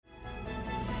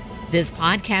This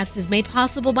podcast is made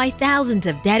possible by thousands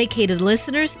of dedicated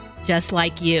listeners just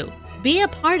like you. Be a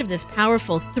part of this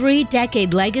powerful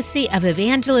 3-decade legacy of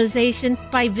evangelization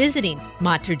by visiting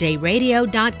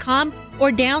materdeiradio.com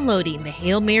or downloading the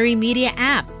Hail Mary Media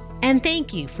app. And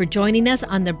thank you for joining us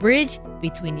on the bridge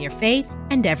between your faith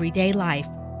and everyday life.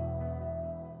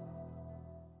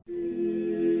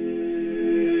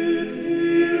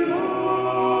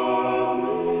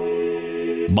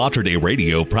 Mater Dei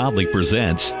Radio proudly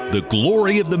presents The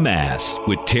Glory of the Mass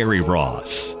with Terry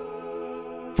Ross.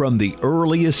 From the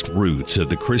earliest roots of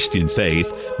the Christian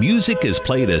faith, music has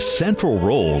played a central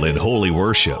role in holy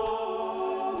worship.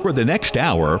 For the next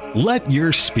hour, let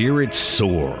your spirit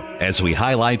soar as we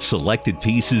highlight selected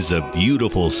pieces of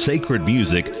beautiful sacred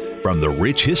music from the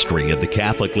rich history of the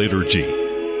Catholic liturgy.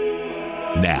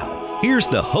 Now, here's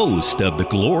the host of The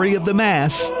Glory of the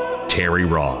Mass, Terry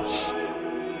Ross.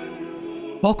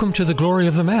 Welcome to The Glory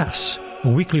of the Mass, a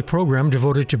weekly program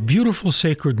devoted to beautiful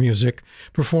sacred music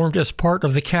performed as part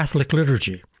of the Catholic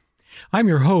liturgy. I'm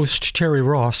your host, Terry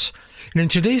Ross, and in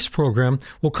today's program,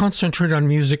 we'll concentrate on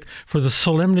music for the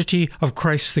Solemnity of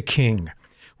Christ the King,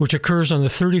 which occurs on the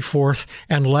 34th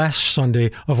and last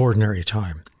Sunday of Ordinary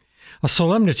Time. A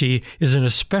solemnity is an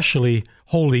especially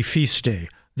holy feast day.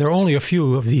 There are only a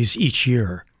few of these each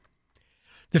year.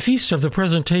 The Feast of the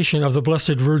Presentation of the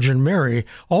Blessed Virgin Mary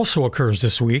also occurs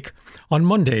this week, on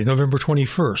Monday, November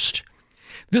 21st.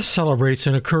 This celebrates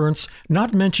an occurrence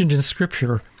not mentioned in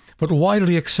Scripture, but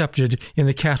widely accepted in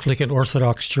the Catholic and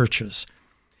Orthodox churches.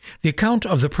 The account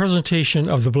of the presentation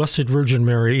of the Blessed Virgin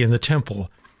Mary in the Temple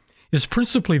is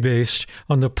principally based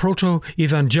on the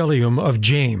Proto-Evangelium of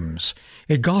James,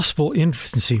 a gospel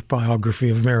infancy biography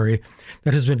of Mary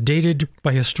that has been dated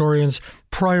by historians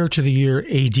prior to the year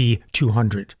AD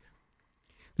 200.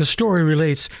 The story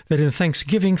relates that in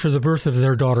thanksgiving for the birth of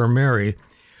their daughter Mary,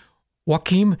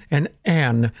 Joachim and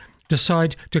Anne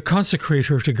decide to consecrate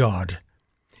her to God,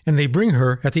 and they bring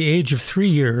her at the age of 3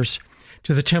 years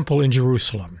to the temple in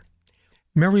Jerusalem.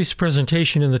 Mary's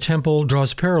presentation in the temple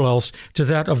draws parallels to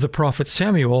that of the prophet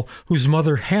Samuel, whose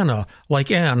mother Hannah,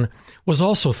 like Anne, was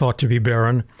also thought to be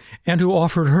barren, and who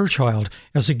offered her child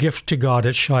as a gift to God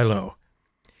at Shiloh.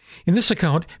 In this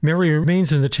account, Mary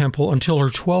remains in the temple until her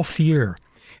 12th year,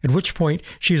 at which point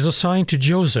she is assigned to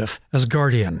Joseph as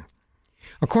guardian.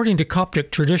 According to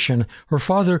Coptic tradition, her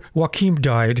father Joachim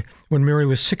died when Mary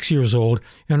was 6 years old,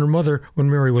 and her mother when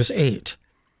Mary was 8.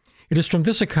 It is from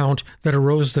this account that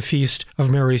arose the feast of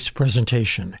Mary's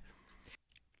presentation.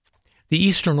 The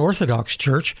Eastern Orthodox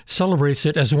Church celebrates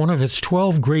it as one of its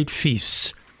 12 great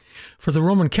feasts. For the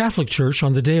Roman Catholic Church,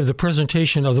 on the day of the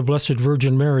presentation of the Blessed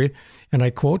Virgin Mary, and I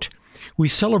quote, "We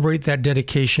celebrate that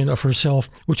dedication of herself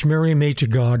which Mary made to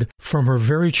God from her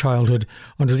very childhood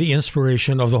under the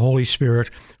inspiration of the Holy Spirit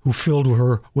who filled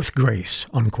her with grace,"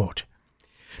 unquote.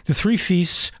 The 3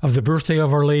 feasts of the birthday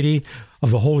of Our Lady,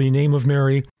 of the Holy Name of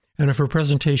Mary, and of her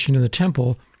presentation in the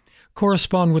temple,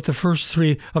 correspond with the first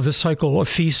 3 of the cycle of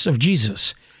feasts of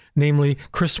Jesus, namely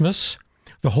Christmas,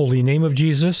 the Holy Name of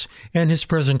Jesus, and his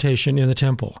presentation in the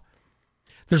temple.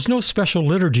 There's no special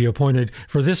liturgy appointed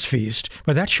for this feast,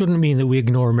 but that shouldn't mean that we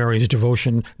ignore Mary's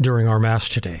devotion during our Mass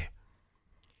today.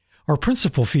 Our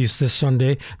principal feast this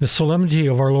Sunday, the Solemnity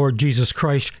of our Lord Jesus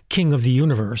Christ, King of the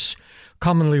Universe,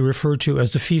 commonly referred to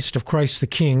as the Feast of Christ the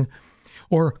King,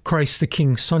 or Christ the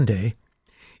King Sunday,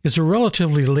 is a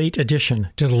relatively late addition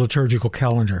to the liturgical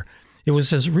calendar. It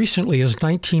was as recently as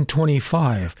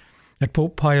 1925 that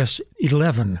Pope Pius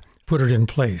XI put it in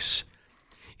place.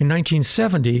 In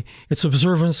 1970, its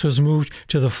observance was moved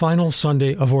to the final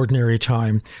Sunday of Ordinary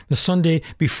Time, the Sunday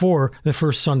before the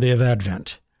first Sunday of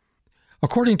Advent.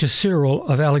 According to Cyril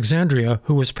of Alexandria,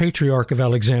 who was Patriarch of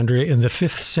Alexandria in the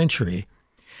 5th century,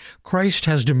 Christ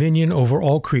has dominion over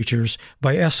all creatures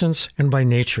by essence and by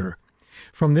nature.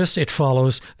 From this it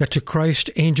follows that to Christ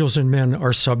angels and men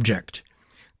are subject.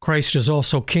 Christ is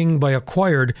also king by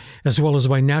acquired as well as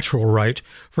by natural right,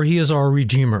 for he is our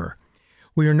Redeemer.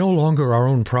 We are no longer our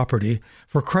own property,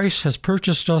 for Christ has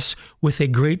purchased us with a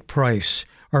great price.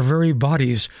 Our very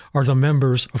bodies are the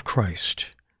members of Christ.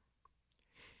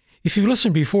 If you've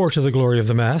listened before to the Glory of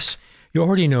the Mass, you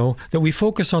already know that we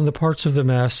focus on the parts of the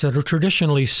Mass that are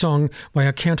traditionally sung by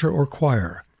a cantor or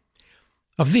choir.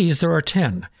 Of these, there are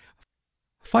 10.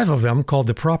 5 of them, called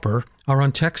the proper, are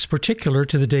on texts particular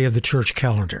to the day of the church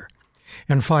calendar,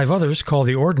 and 5 others, called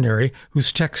the ordinary,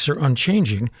 whose texts are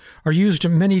unchanging, are used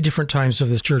at many different times of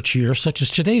the church year, such as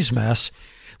today's Mass,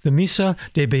 the Missa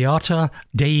de Beata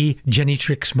Dei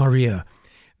Genitrix Maria,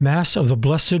 Mass of the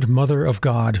Blessed Mother of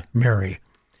God, Mary,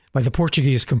 by the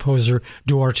Portuguese composer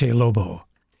Duarte Lobo.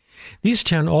 These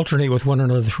 10 alternate with one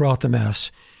another throughout the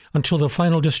Mass until the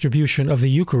final distribution of the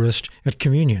Eucharist at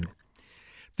Communion.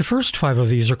 The first 5 of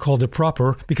these are called the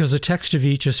proper because the text of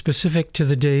each is specific to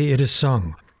the day it is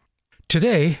sung.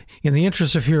 Today, in the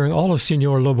interest of hearing all of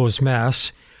Signor Lobo's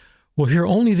Mass, we'll hear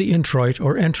only the introit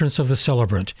or entrance of the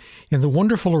celebrant in the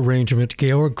wonderful arrangement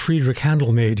Georg Friedrich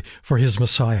Handel made for his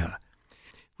Messiah.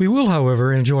 We will,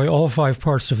 however, enjoy all 5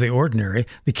 parts of the ordinary,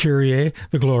 the Kyrie,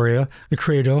 the Gloria, the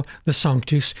Credo, the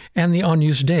Sanctus, and the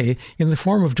Agnus Dei in the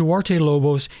form of Duarte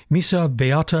Lobo's Missa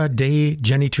Beata Dei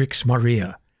Genitrix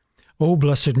Maria. O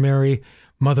Blessed Mary,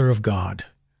 Mother of God.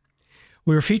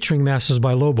 We are featuring Masses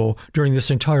by Lobo during this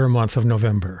entire month of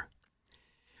November.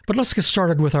 But let's get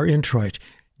started with our introit,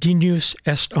 Dignus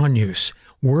est Agnus,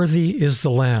 Worthy is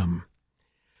the Lamb.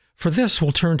 For this,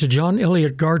 we'll turn to John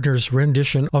Eliot Gardner's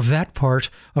rendition of that part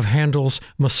of Handel's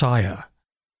Messiah.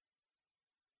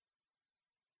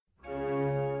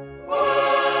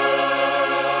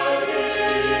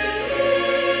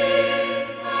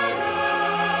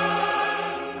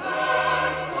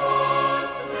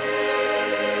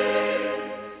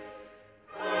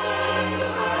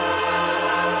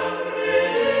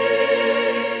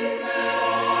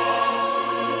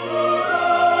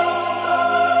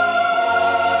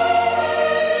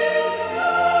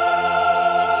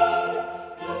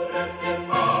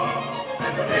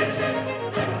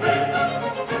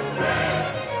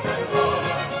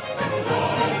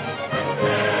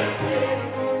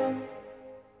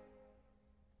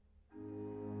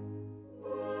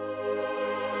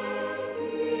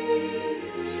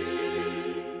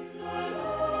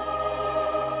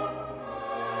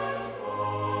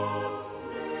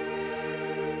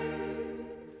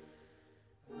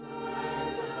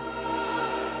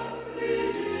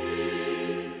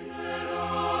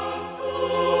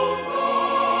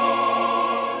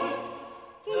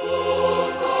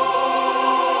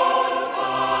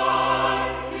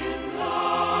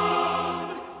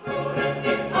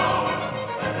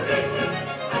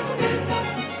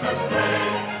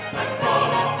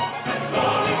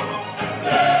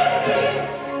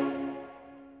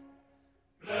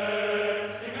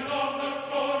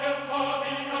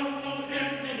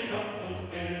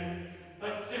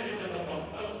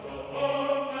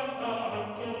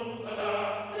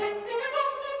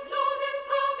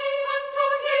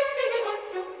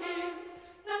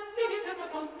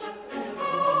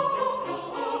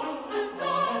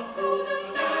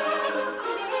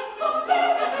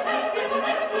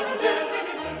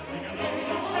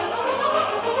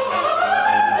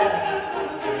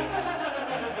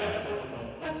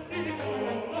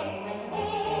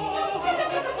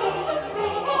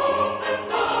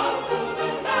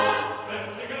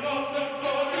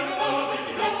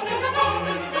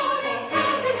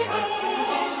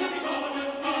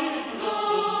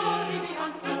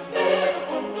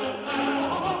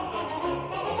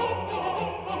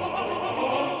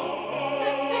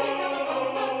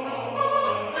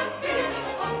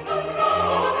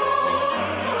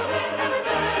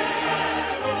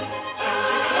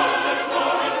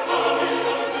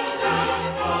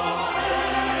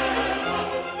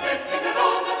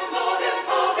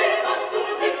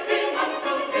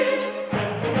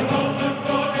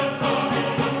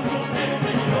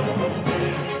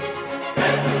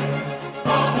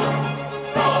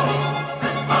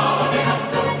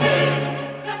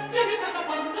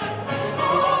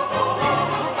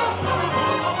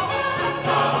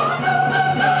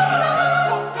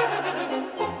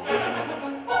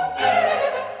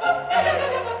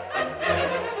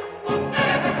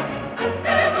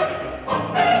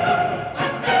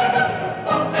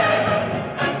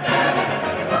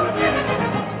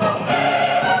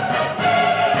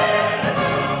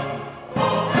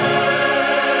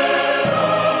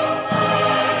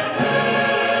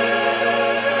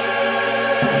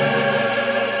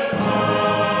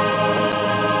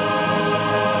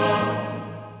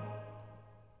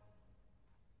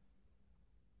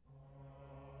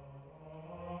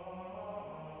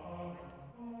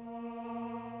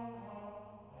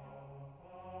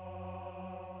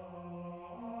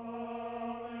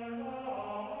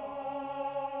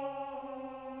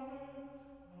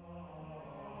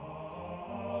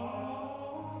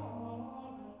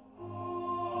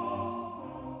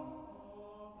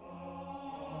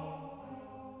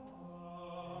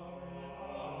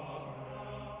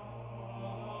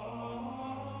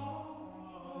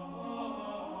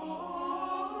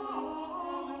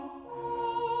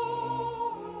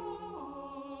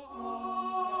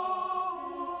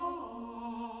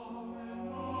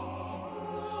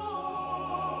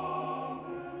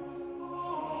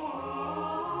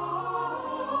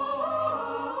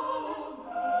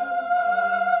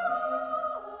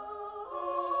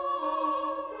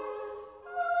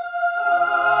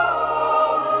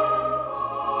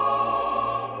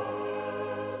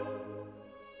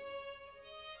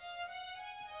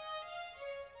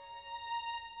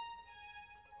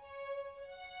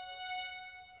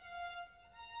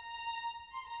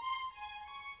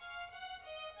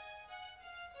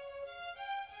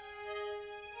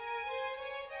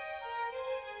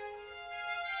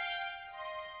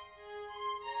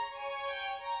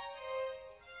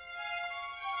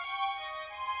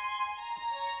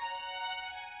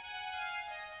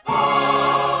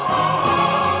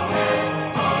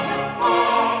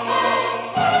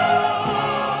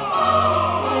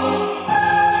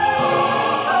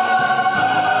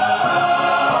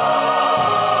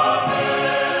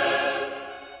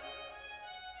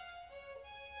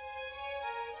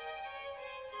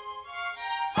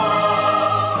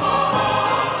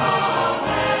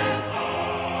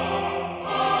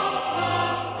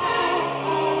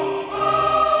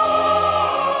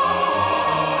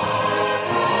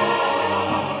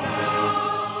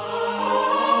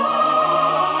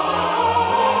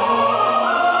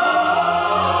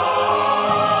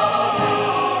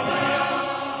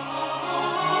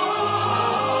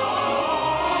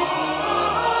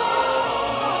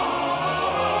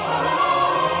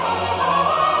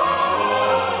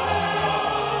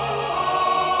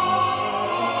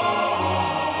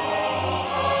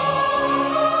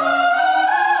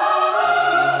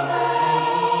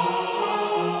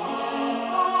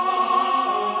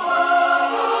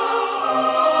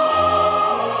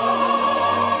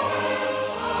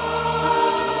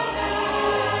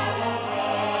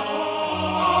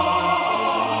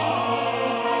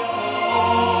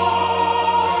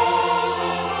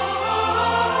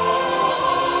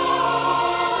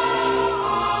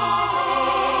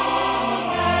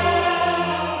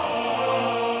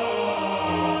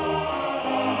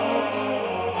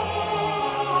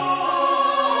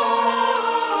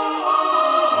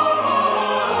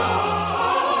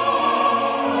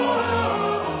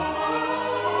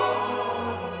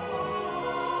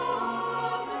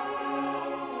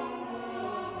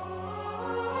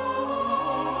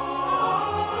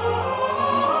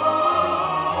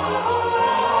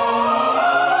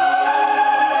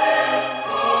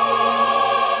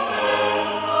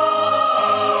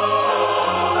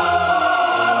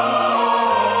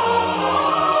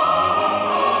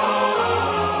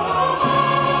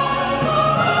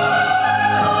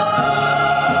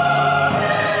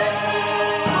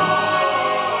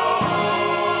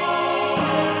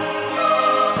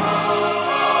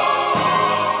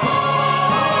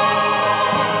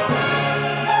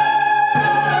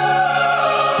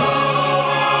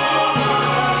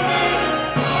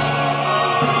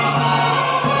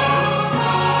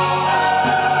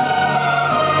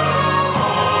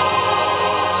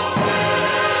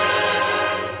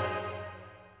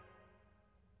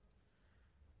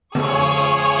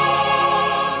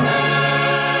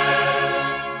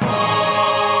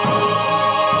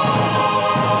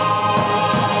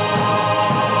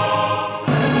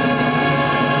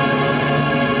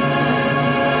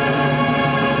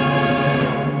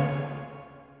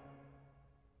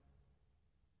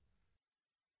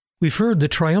 We've heard the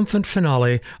triumphant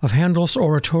finale of Handel's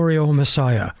oratorio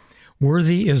Messiah,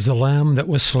 Worthy is the Lamb that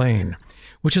was slain,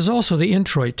 which is also the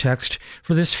introit text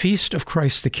for this feast of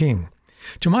Christ the King.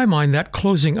 To my mind, that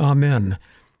closing Amen,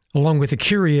 along with the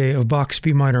Kyrie of Bach's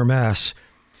B minor Mass,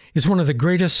 is one of the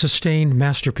greatest sustained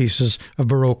masterpieces of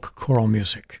Baroque choral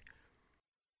music.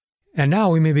 And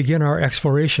now we may begin our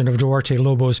exploration of Duarte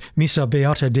Lobo's Missa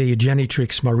Beata Dei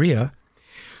Genitrix Maria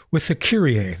with the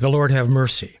Kyrie, the Lord have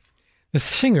mercy. The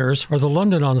singers are the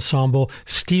London ensemble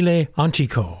Stile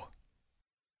Antico.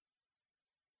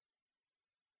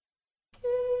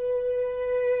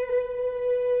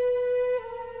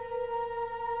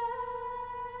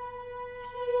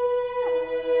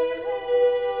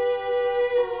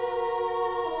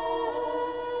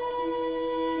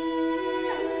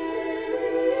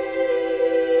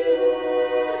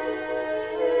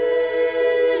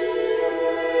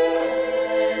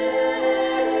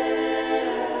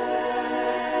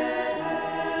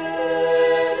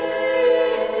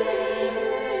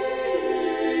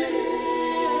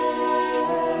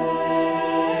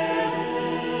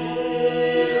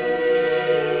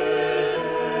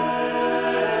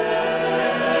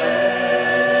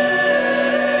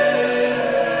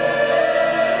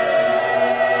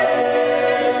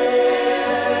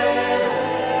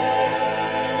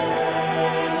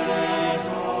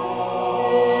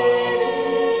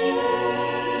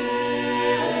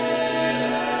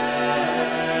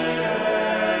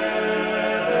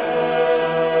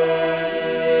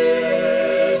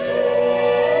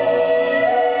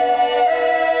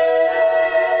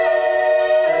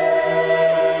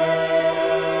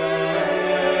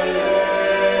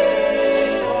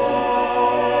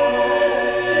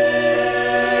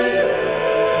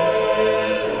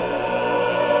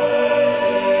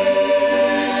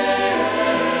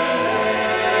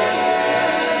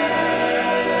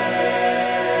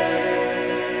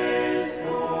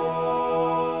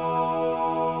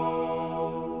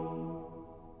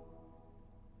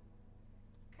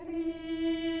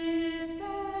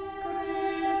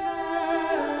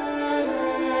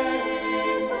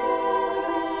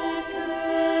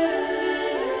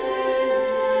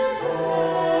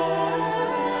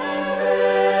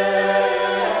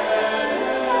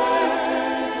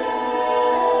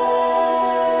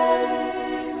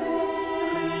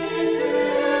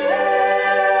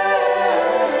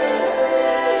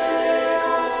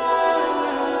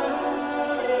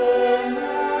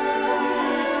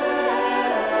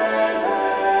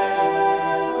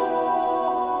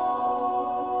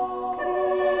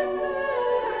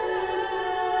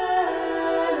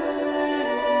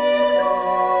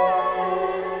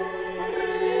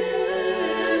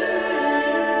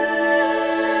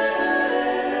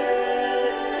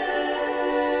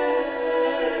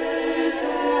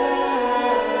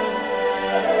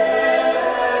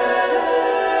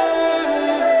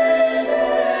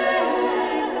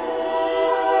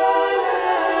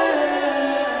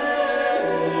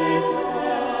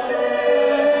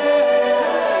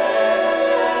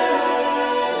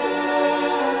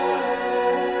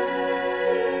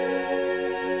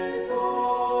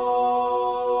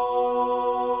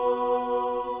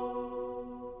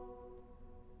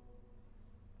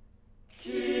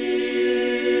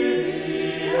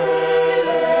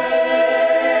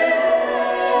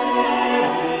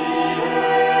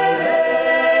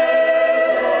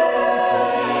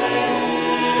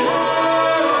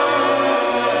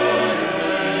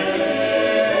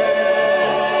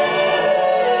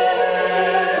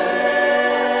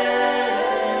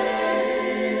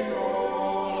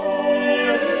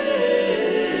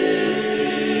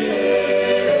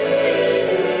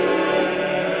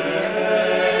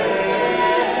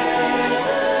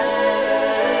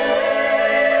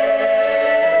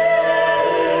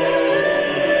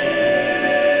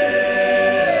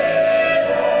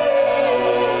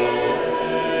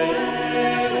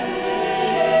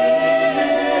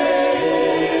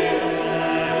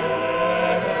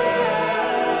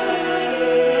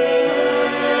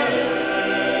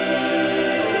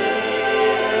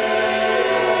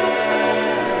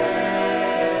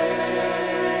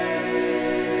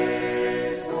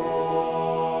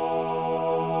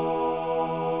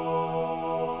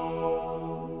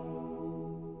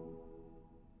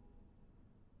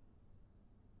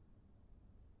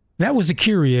 That was the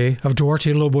Kyrie of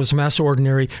Duarte Lobo's Mass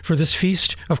Ordinary for this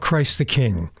feast of Christ the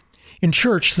King. In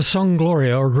church, the sung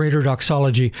Gloria, or Greater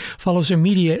Doxology, follows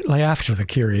immediately after the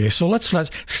Kyrie, so let's let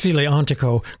Stile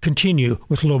Antico continue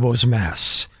with Lobo's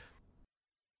Mass.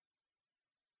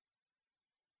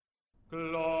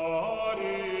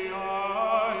 Gloria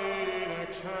in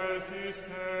excelsis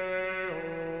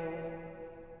Deo.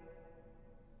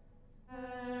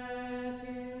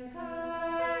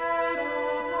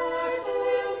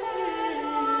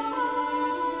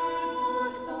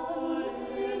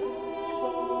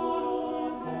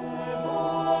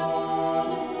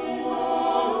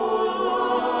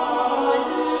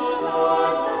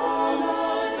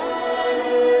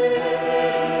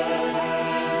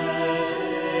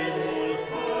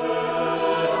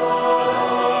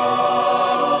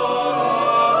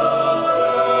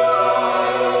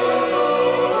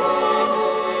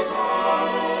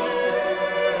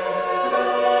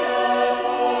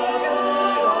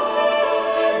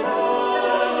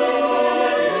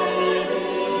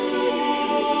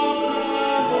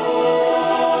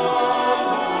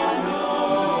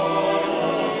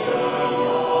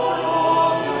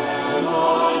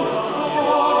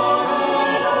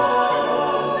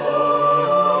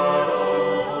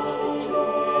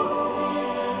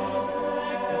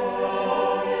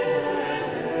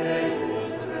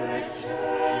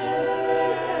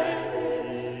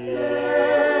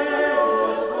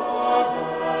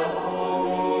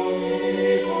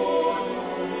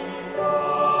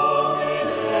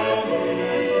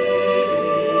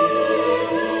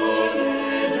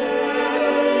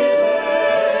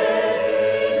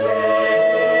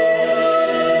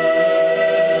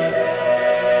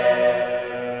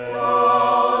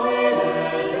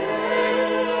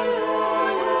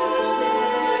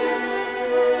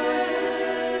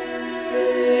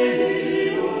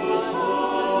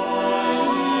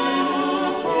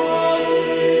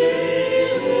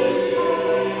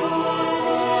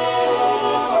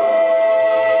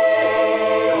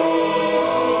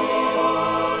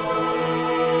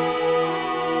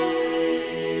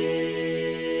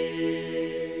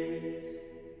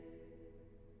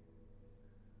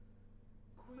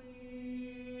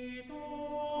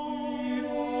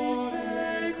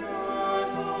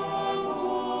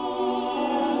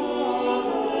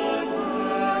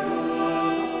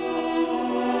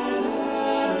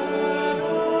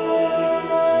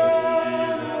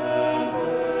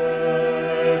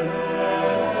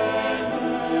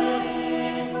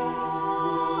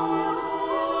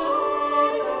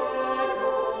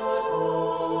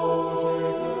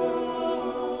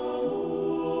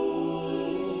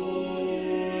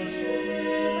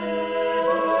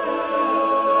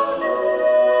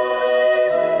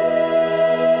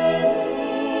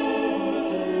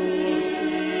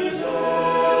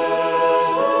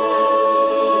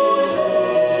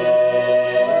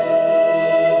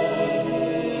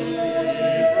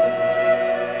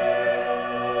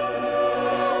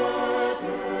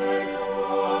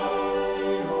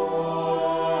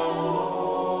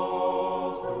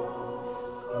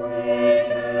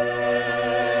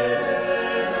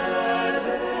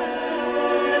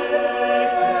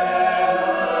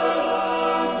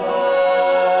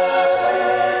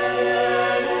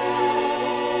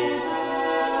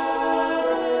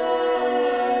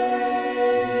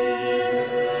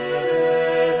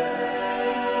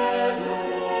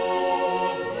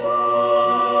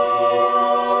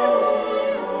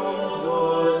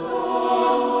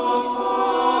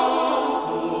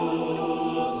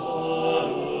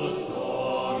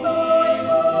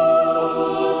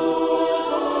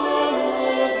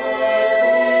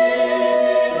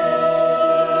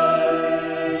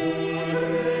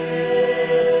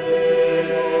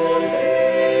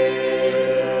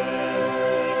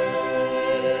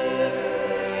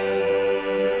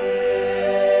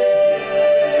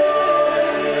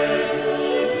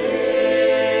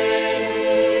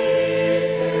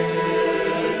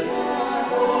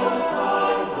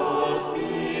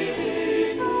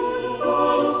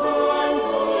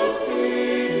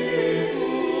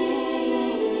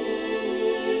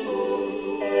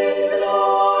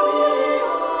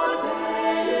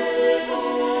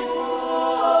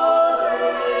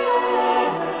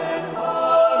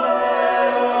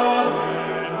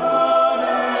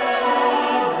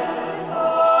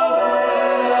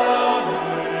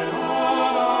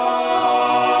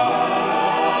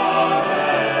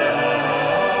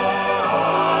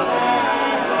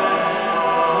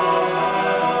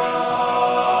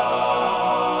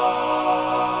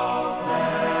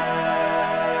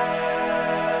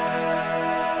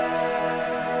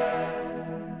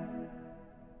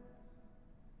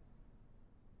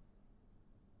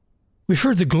 We've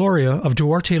heard the Gloria of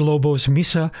Duarte Lobo's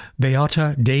Missa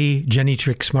Beata Dei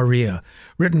Genitrix Maria,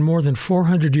 written more than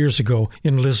 400 years ago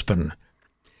in Lisbon.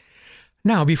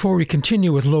 Now, before we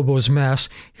continue with Lobo's Mass,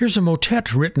 here's a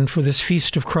motet written for this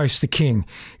feast of Christ the King.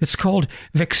 It's called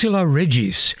Vexilla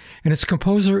Regis, and its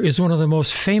composer is one of the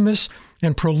most famous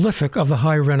and prolific of the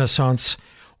High Renaissance,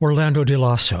 Orlando di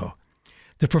Lasso.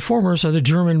 The performers are the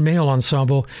German male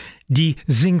ensemble Die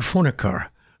Singphoniker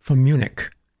from Munich,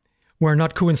 where,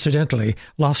 not coincidentally,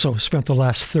 Lasso spent the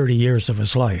last 30 years of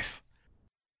his life.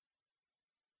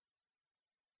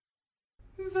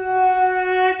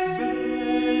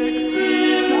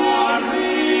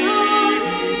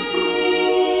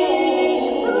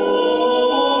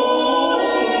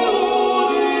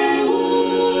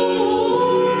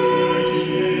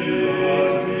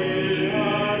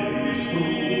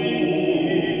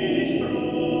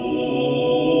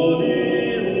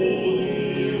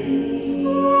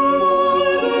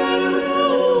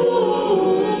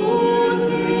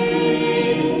 Thank you.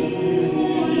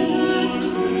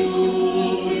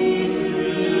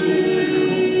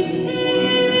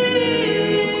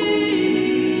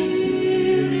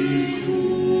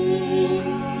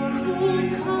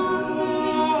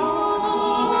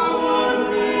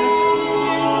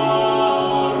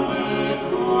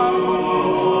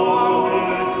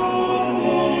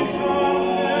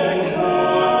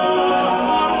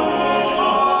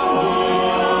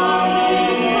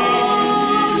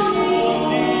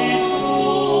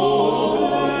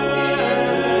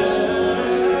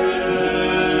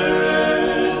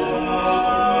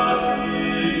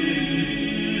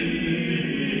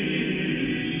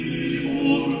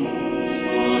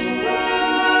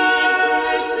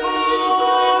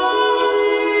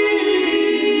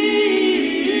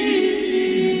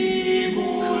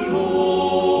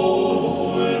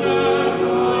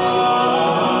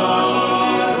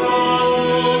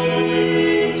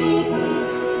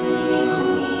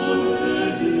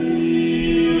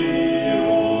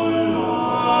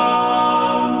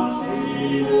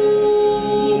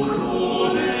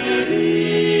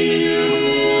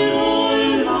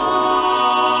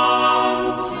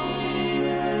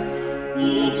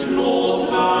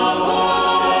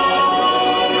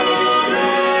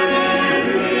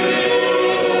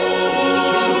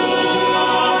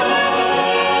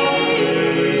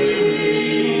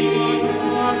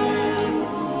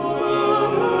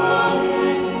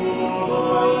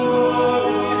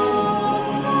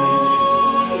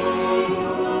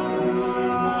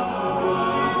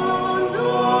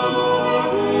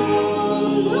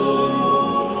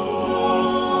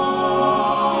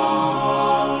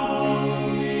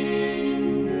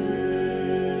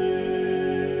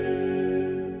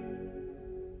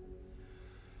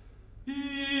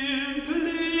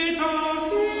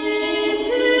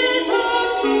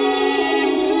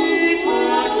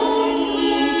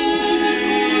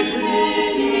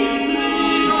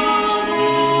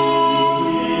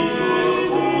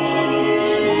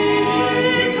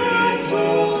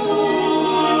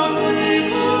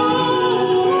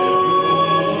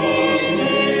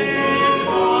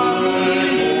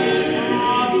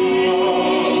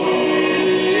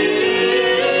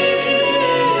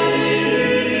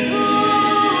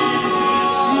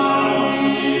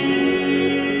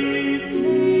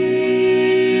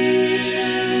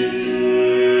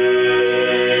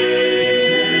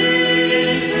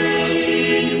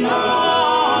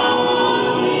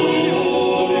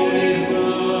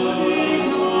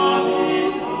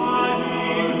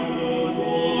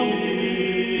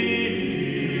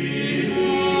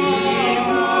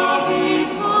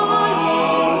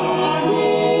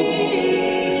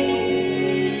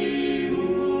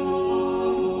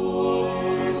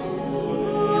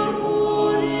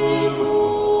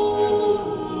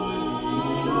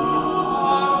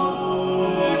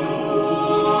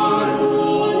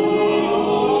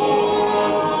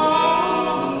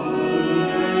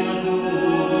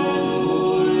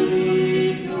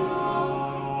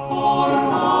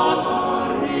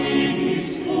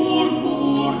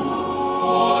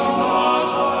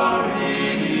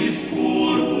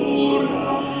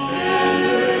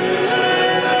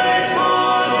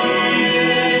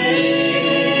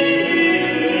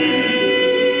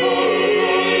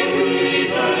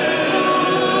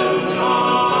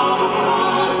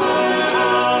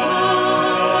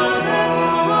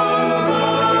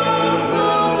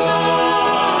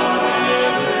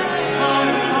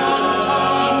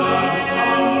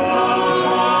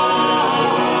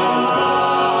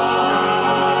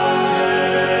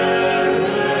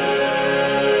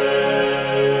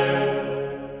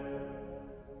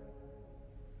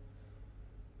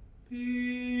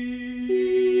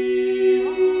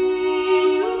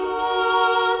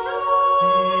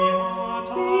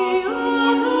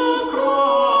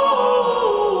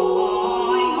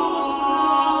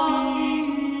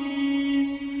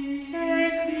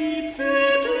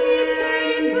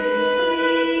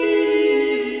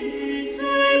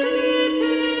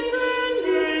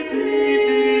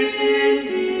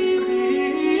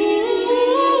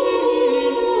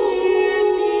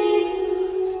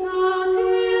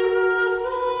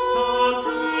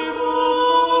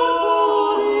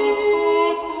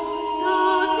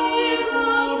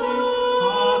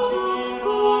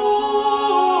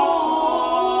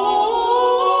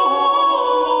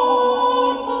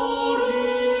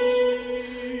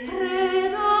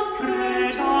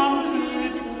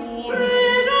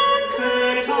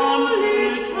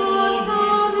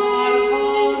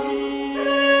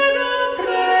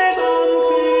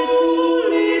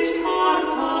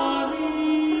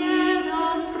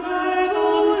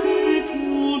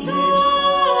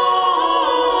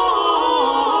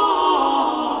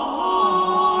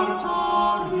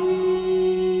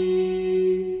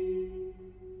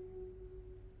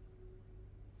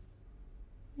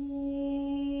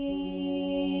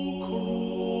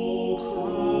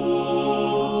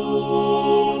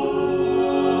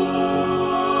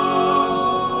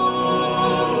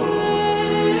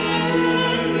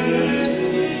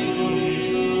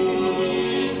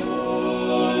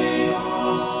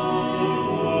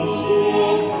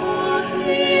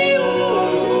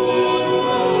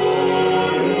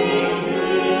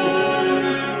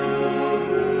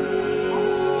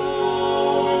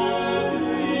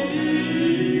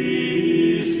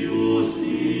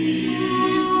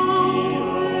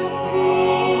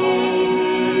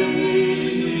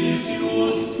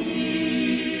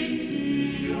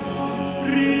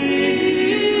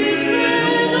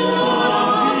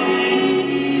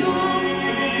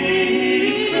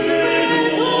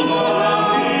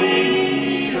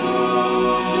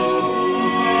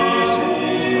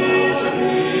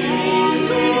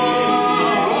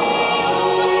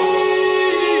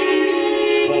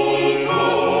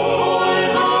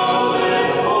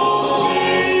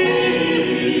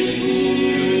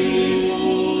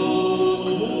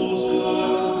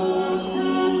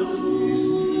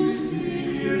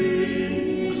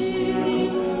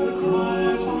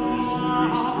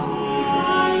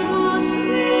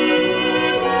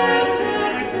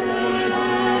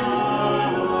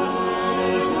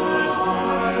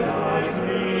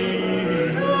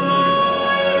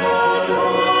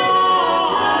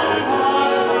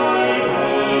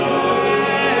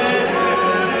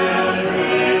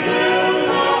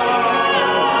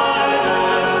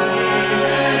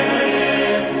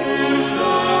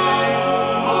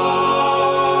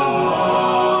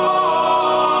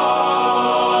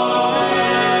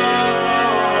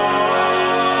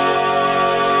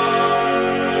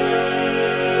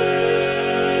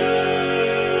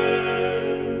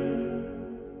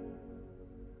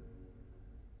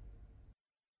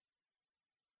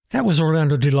 That was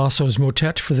Orlando Di Lasso's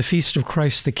motet for the Feast of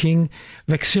Christ the King,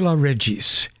 Vexilla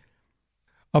Regis.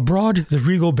 Abroad the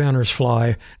regal banners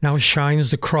fly, now shines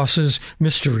the cross's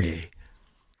mystery.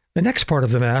 The next part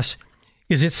of the Mass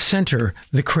is its center,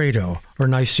 the Credo, or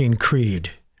Nicene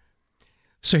Creed.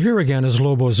 So here again is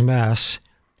Lobo's Mass,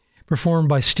 performed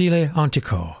by Stile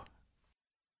Antico.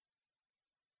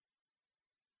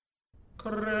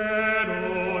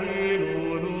 Credo in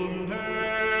unum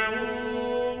Deum.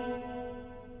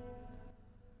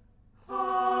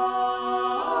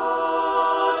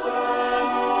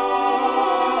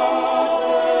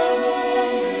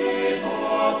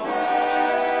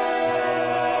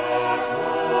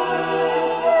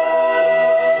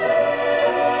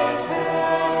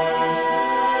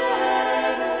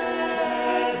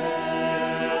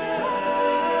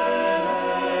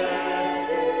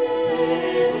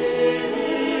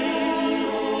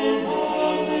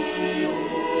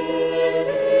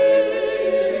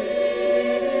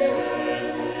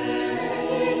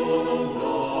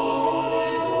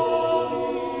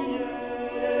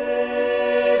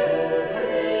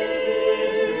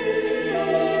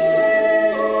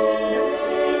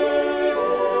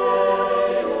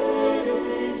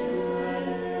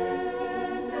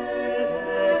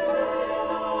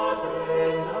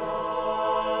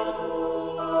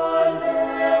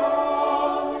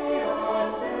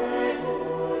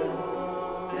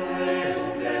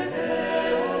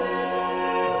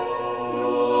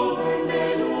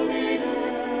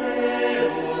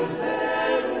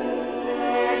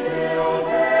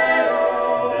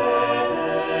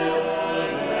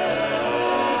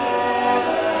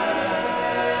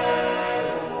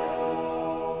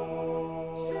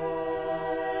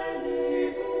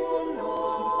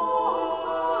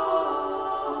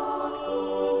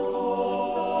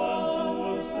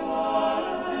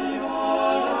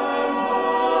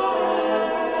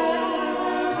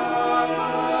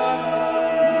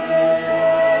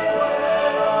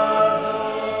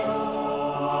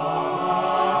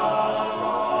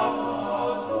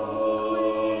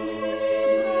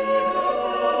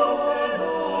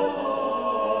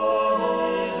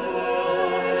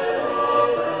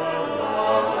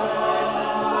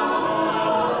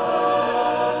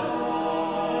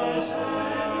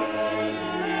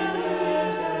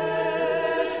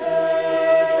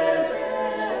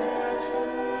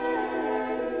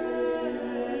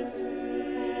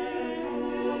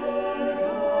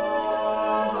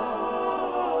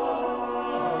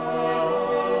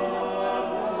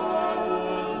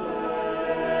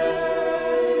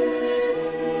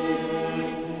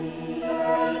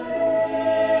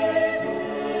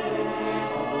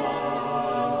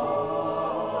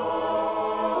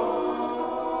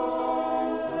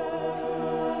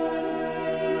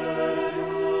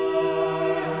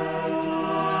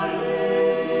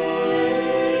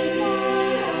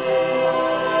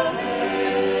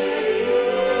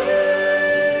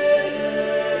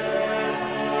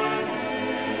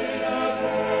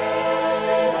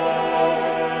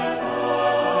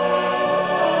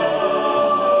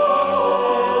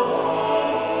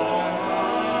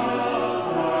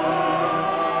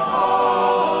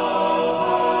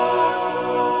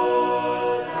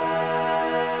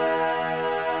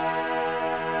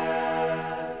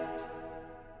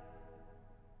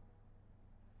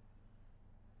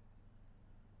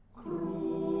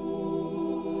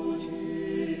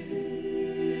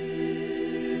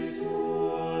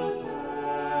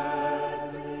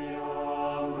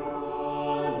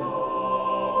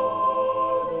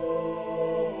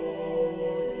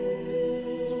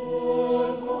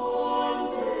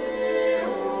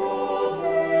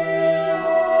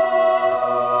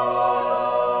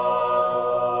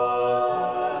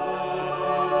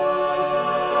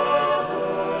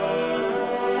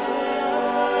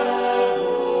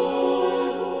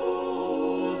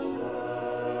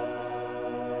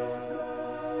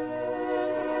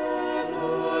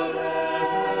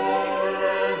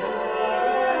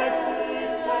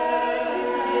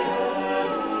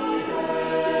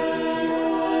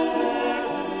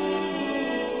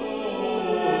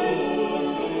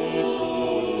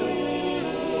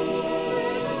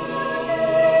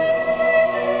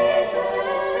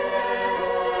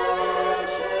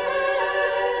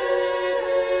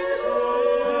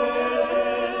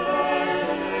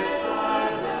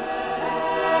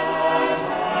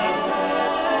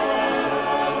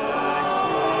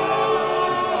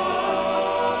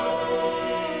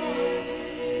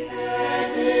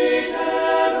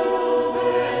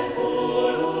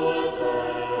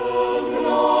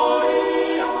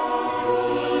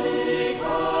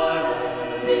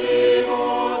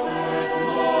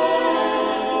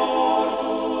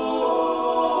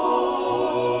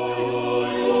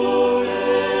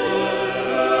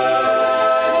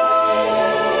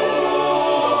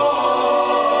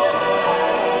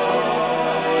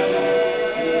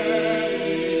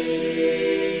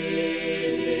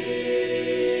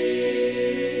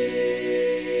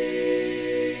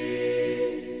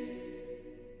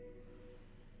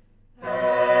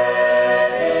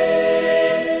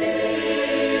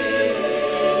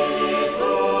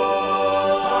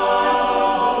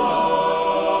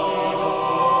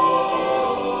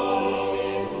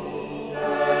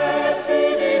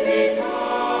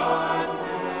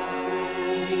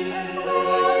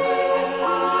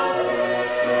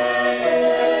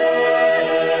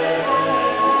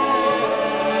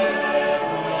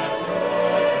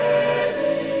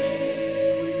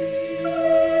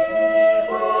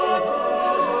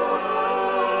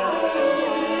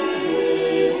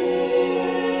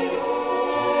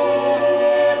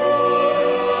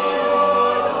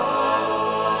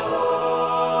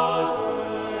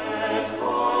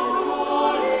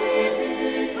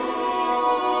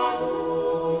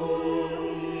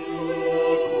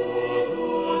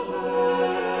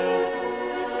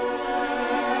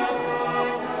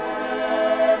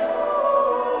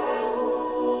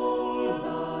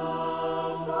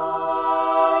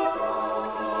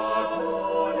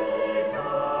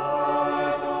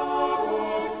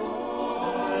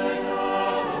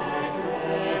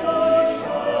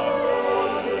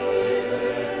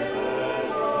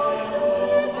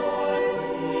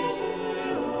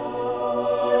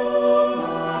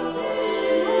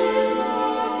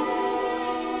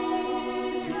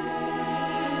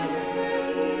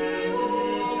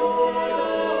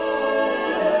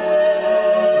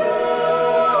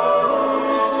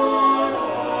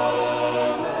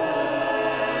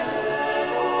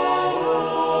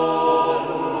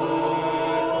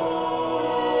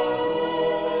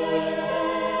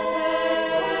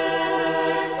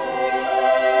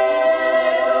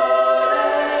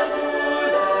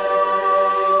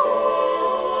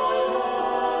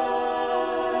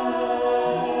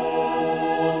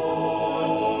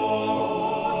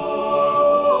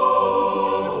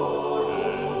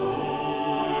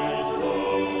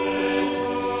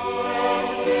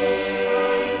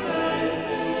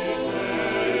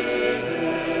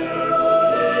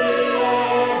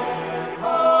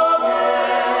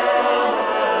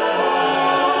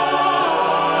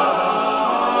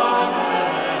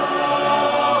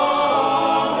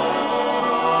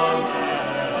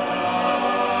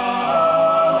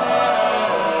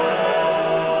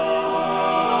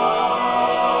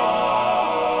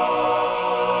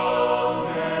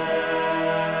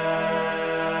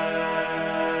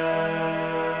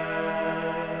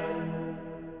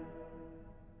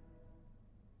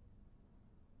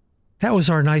 That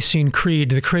was our Nicene Creed,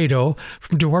 the Credo,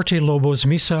 from Duarte Lobo's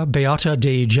Missa Beata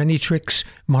Dei Genitrix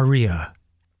Maria.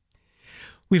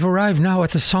 We've arrived now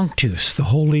at the Sanctus, the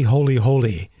Holy, Holy,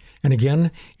 Holy, and again,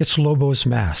 it's Lobo's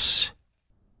Mass.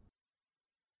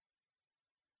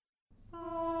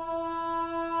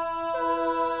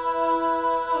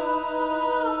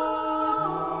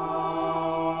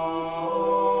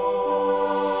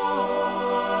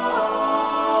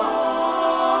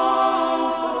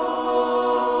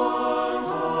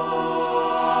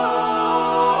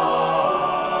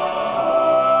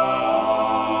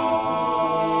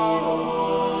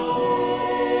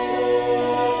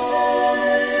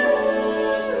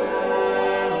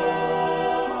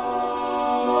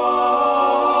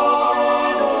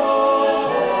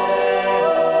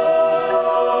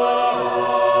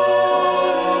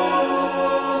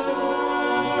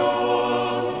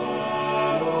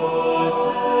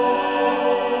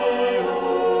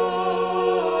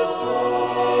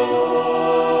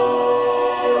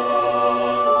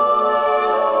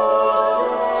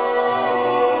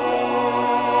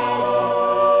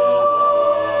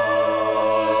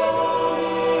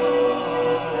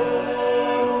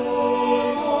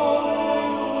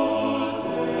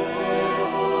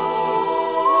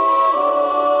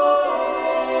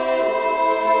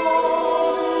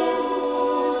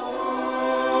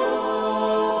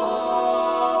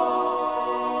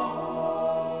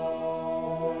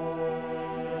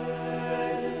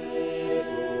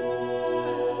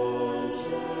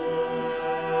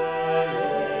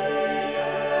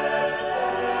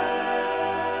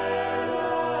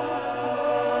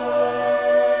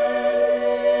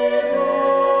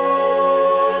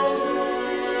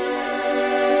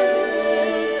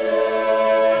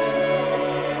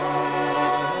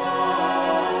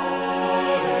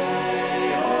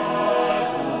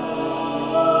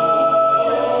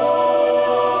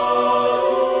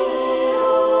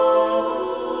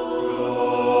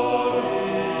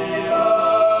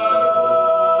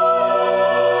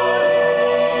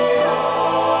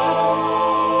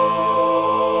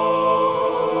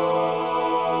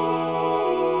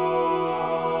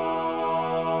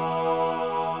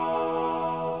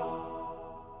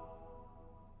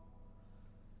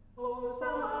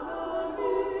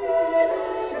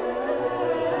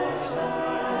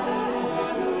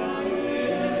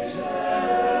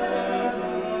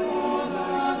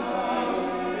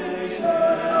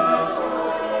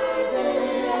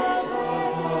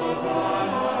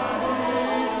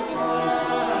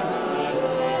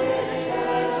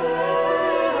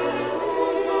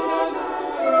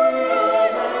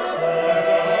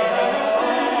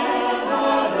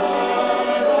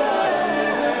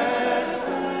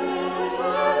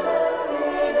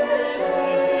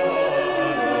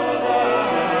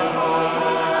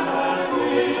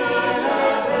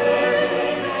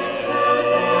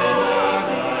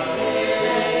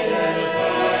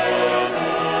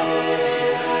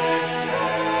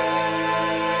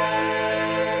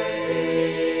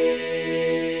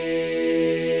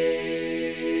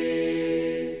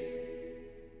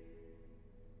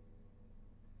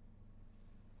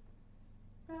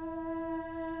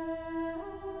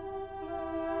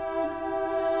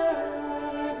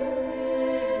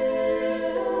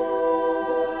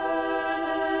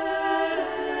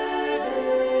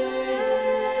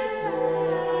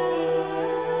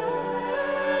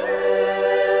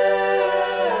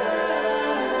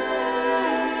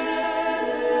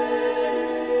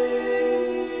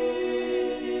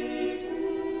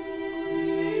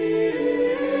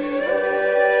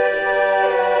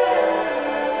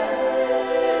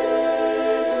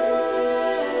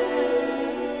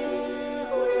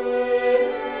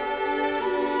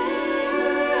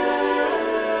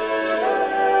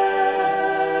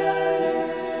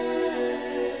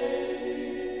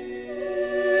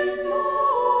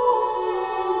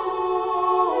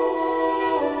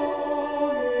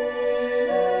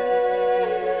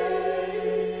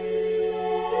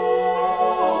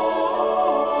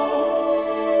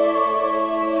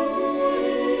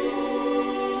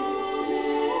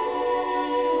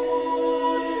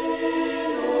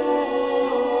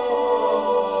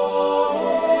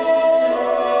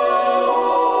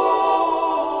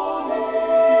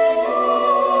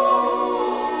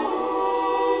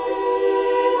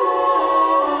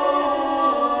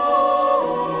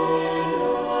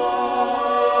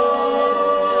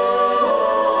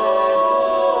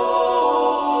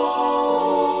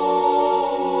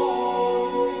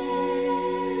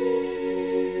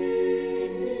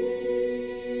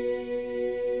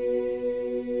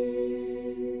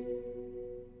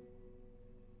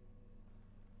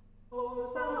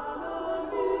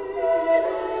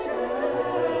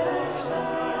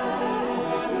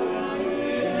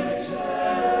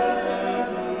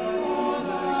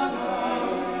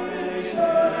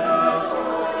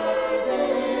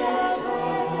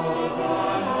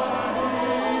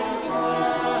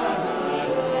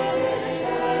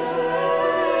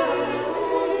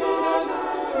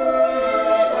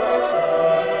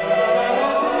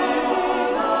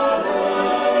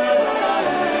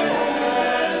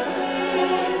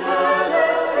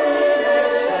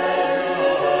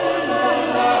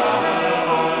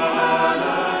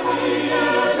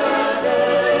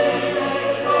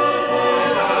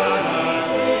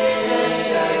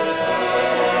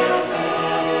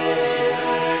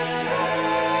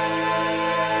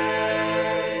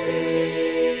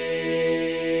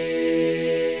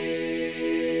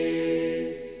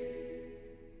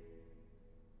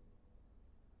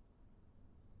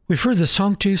 We've heard the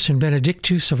Sanctus and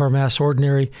Benedictus of our Mass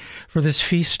Ordinary for this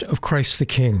feast of Christ the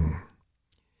King.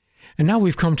 And now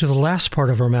we've come to the last part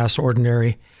of our Mass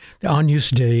Ordinary, the Agnus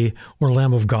Dei, or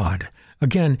Lamb of God.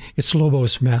 Again, it's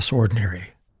Lobos Mass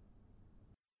Ordinary.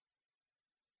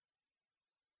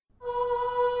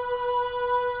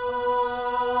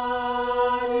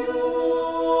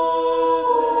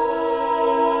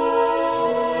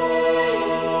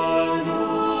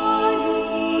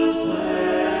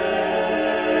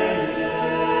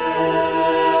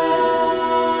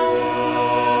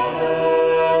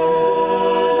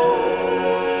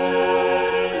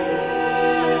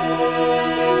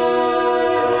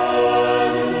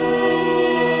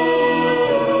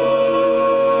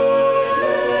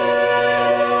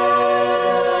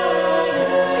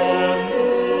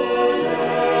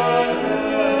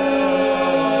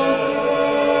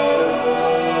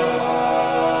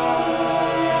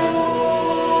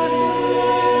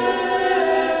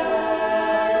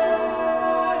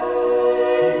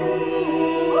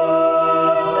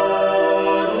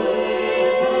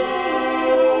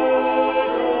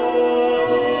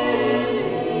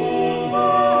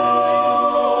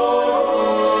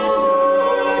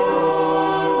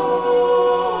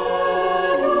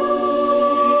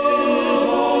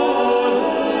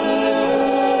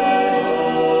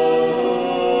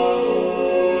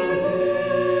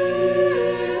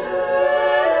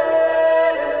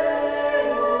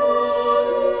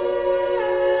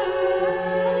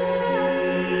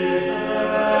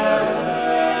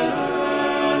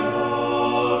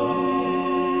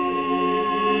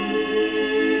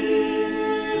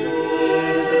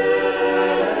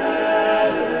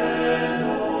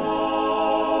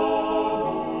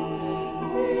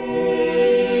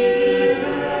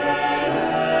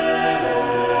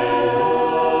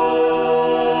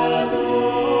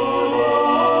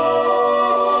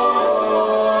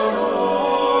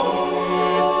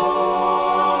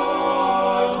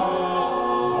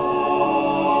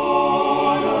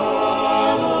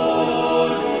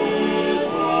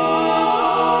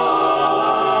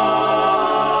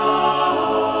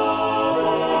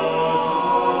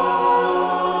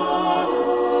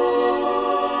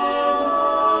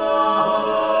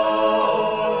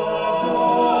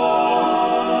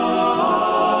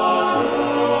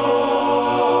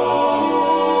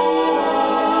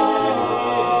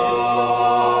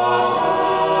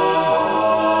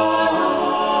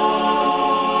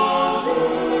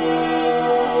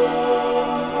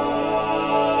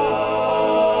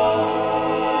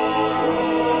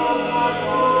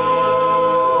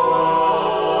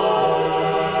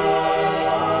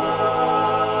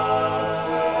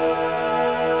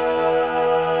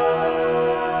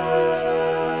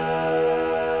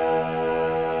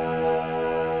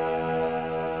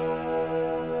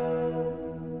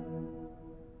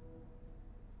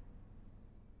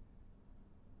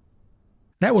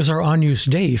 That was our Agnus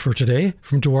Dei for today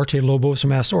from Duarte Lobos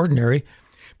Mass Ordinary,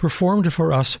 performed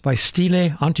for us by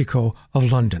Stile Antico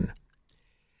of London.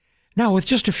 Now, with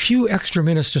just a few extra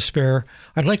minutes to spare,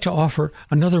 I'd like to offer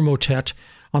another motet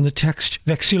on the text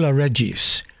Vexilla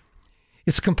Regis.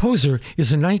 Its composer is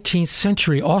the 19th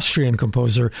century Austrian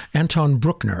composer Anton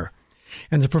Bruckner,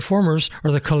 and the performers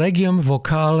are the Collegium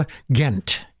Vocale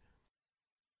Ghent.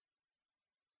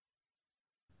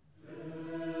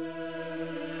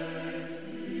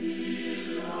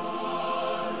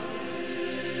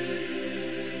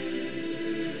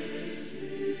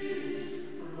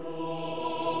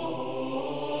 Oh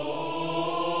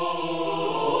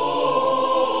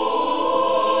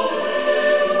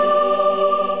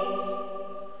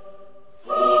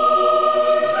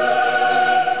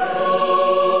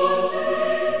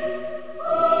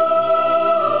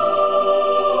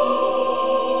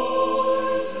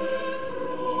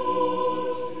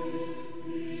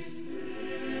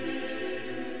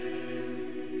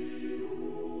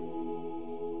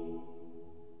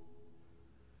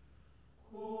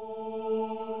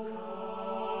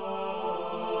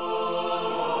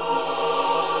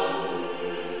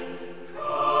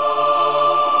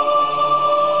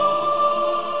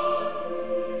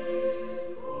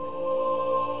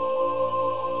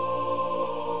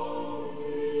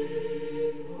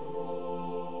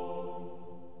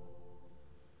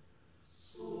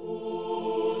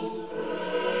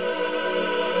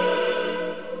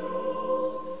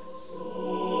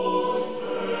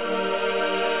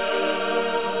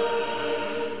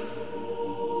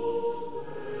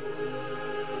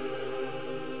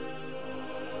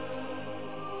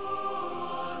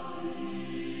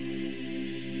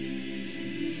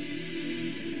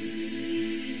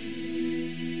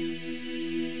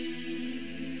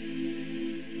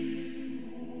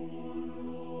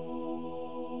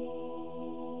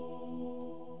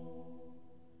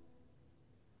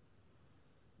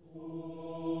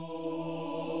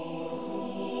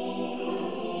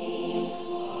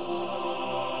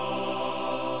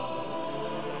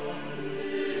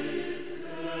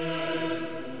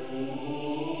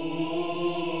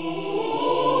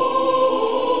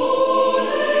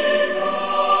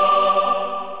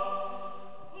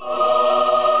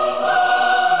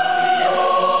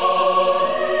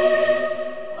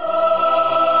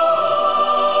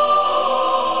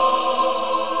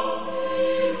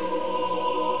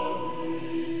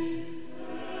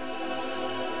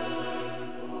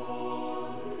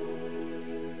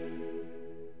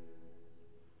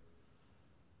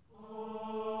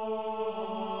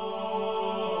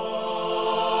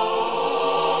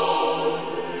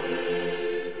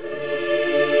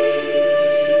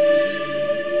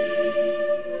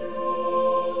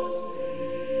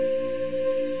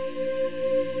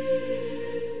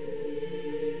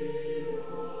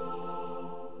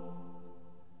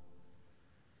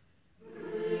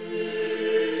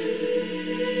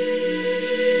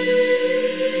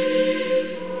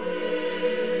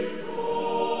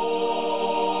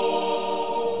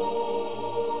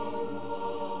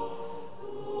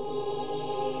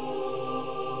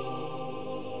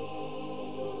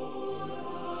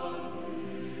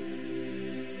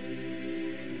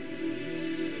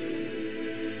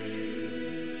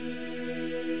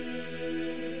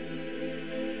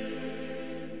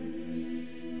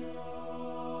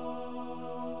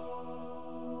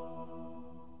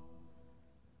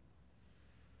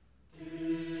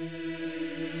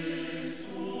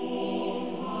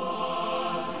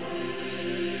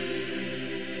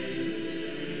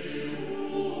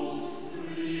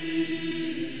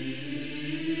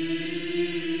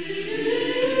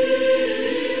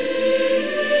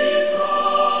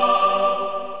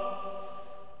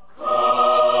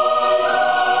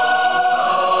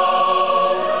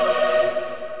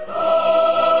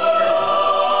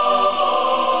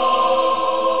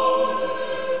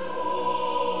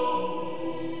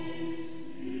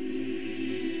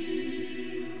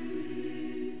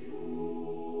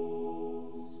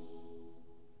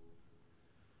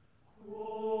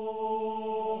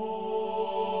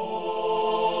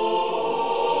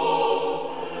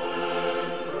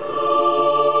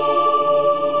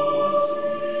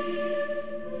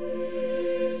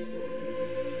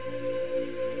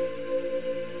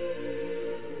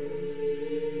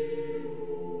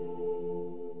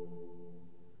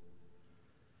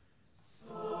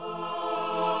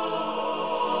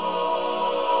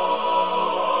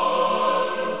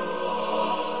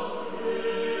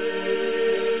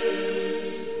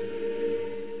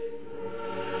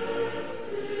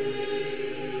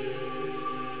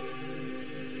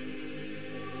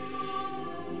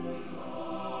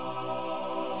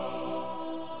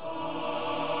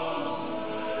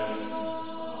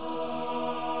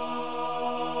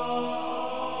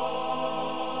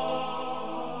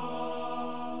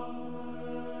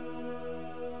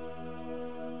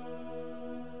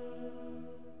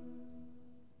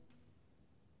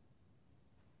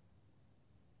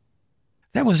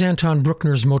That was Anton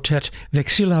Bruckner's motet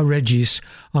Vexilla Regis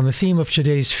on the theme of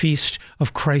today's feast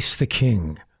of Christ the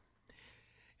King.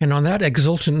 And on that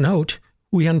exultant note,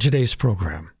 we end today's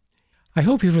program. I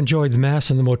hope you've enjoyed the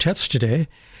Mass and the motets today,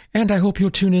 and I hope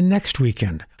you'll tune in next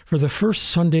weekend for the first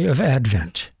Sunday of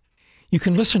Advent. You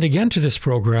can listen again to this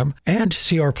program and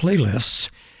see our playlists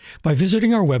by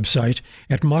visiting our website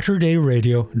at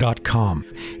materdeiradio.com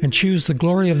and choose the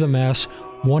Glory of the Mass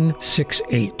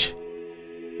 168.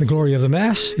 The Glory of the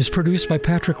Mass is produced by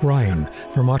Patrick Ryan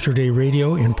for Mater Dei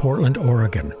Radio in Portland,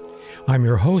 Oregon. I'm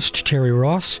your host, Terry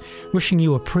Ross, wishing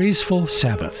you a praiseful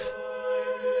Sabbath.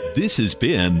 This has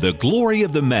been The Glory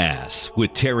of the Mass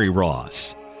with Terry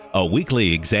Ross, a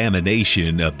weekly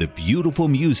examination of the beautiful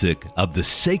music of the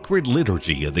sacred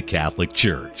liturgy of the Catholic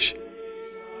Church.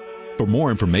 For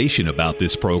more information about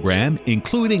this program,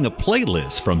 including a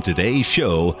playlist from today's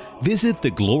show, visit The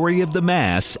Glory of the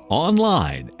Mass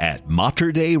online at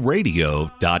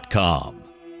materdeiradio.com.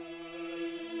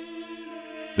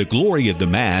 The Glory of the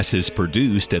Mass is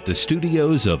produced at the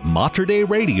studios of Mater Dei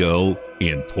Radio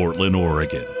in Portland,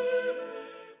 Oregon.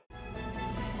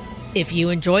 If you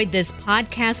enjoyed this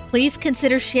podcast, please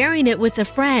consider sharing it with a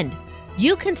friend.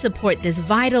 You can support this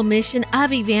vital mission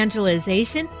of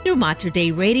evangelization through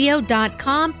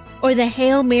materdeiradio.com or the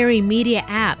Hail Mary Media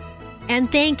app.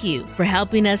 And thank you for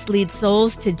helping us lead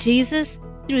souls to Jesus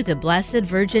through the Blessed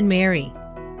Virgin Mary.